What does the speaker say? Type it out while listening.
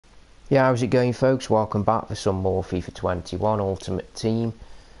Yeah, how's it going, folks? Welcome back for some more FIFA 21 Ultimate Team.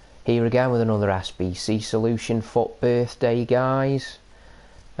 Here again with another SBC solution. FUT birthday, guys.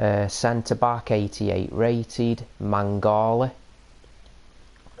 Centre back 88 rated, Mangala.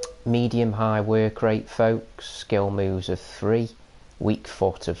 Medium high work rate, folks. Skill moves of 3, weak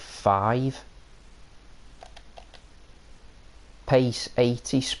foot of 5. Pace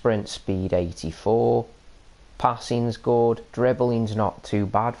 80, sprint speed 84. Passing's good, dribbling's not too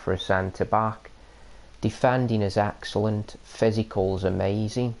bad for a centre back. Defending is excellent, physical's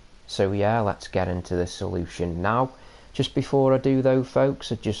amazing. So yeah, let's get into the solution now. Just before I do though,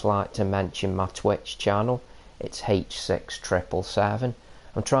 folks, I'd just like to mention my Twitch channel. It's H6777.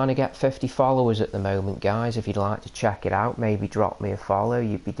 I'm trying to get 50 followers at the moment, guys. If you'd like to check it out, maybe drop me a follow.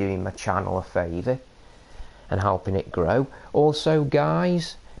 You'd be doing my channel a favour and helping it grow. Also,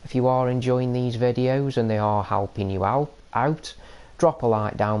 guys, if you are enjoying these videos and they are helping you out, drop a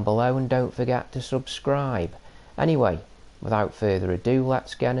like down below and don't forget to subscribe. Anyway, without further ado,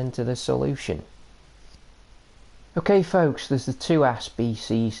 let's get into the solution. Okay, folks, there's the two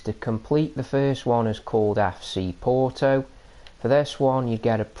SBCs to complete. The first one is called FC Porto. For this one, you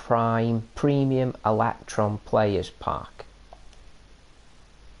get a premium Electron Players Pack.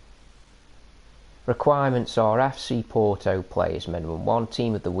 Requirements are FC Porto players minimum 1,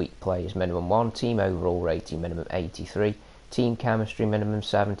 team of the week players minimum 1, team overall rating minimum 83, team chemistry minimum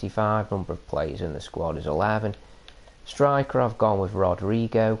 75, number of players in the squad is 11. Striker, I've gone with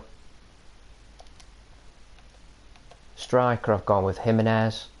Rodrigo. Striker, I've gone with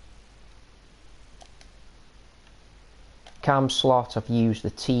Jimenez. Cam slot, I've used the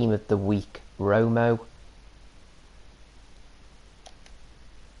team of the week Romo.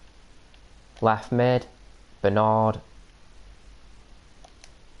 Left mid, Bernard.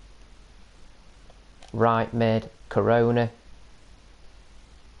 Right mid, Corona.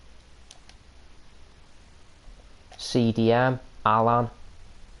 CDM, Alan.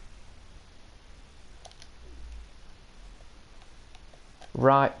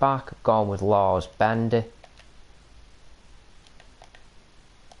 Right back, I've gone with Lars Bender.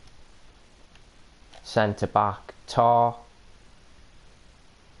 Centre back, Tar.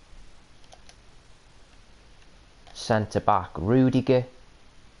 Centre back, Rudiger.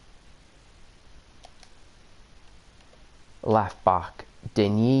 Left back,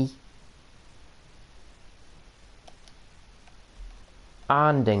 Denis.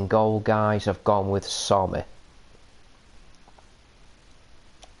 And in goal, guys, I've gone with Sommer.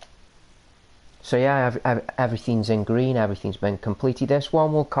 So yeah, everything's in green, everything's been completed. This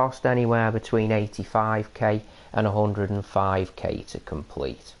one will cost anywhere between 85k and 105k to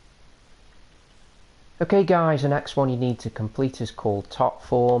complete. Okay, guys, the next one you need to complete is called Top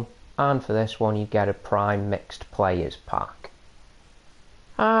Form, and for this one you get a Prime Mixed Players Pack.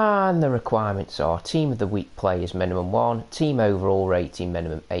 And the requirements are team of the week players minimum 1, team overall rating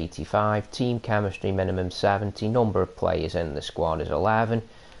minimum 85, team chemistry minimum 70, number of players in the squad is 11.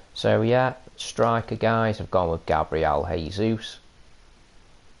 So yeah, striker, guys, I've gone with Gabriel Jesus.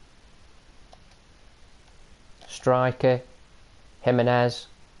 Striker, Jimenez.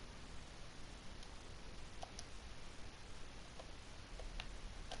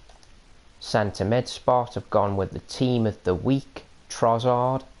 Centre mid spot, I've gone with the team of the week,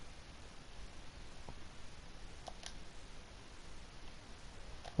 Trossard.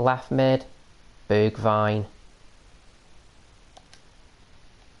 Left mid, Bergwijn.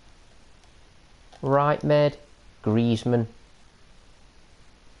 Right mid, Griezmann.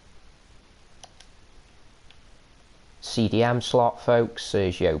 CDM slot, folks,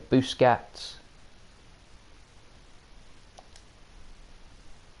 Sergio Busquets.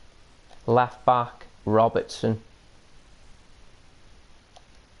 Left back, Robertson.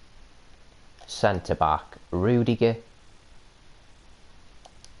 Centre back, Rudiger.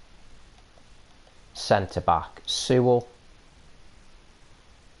 Centre back, Sewell.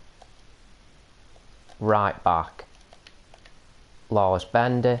 Right back, Lars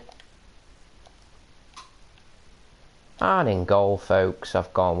Bender. And in goal, folks,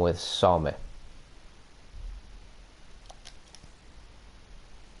 I've gone with Sommer.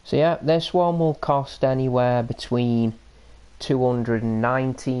 So yeah, this one will cost anywhere between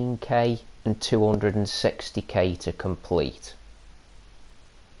 219k and 260k to complete.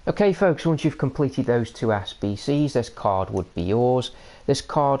 Okay, folks, once you've completed those two SBCs, this card would be yours. This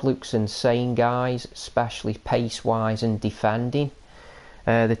card looks insane, guys, especially pace-wise and defending.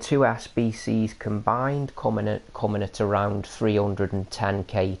 The two SBCs combined coming at around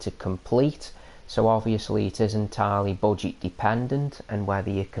 310k to complete. So obviously it is entirely budget dependent and whether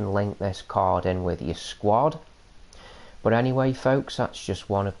you can link this card in with your squad. But anyway folks, that's just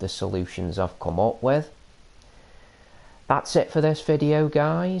one of the solutions I've come up with. That's it for this video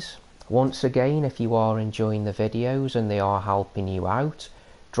guys. Once again, if you are enjoying the videos and they are helping you out,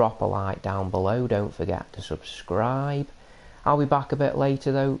 drop a like down below, don't forget to subscribe. I'll be back a bit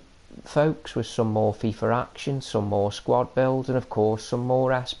later though folks with some more FIFA action, some more squad builds, and of course some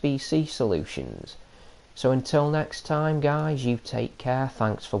more SBC solutions. So until next time guys, you take care,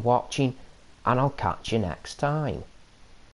 thanks for watching, and I'll catch you next time.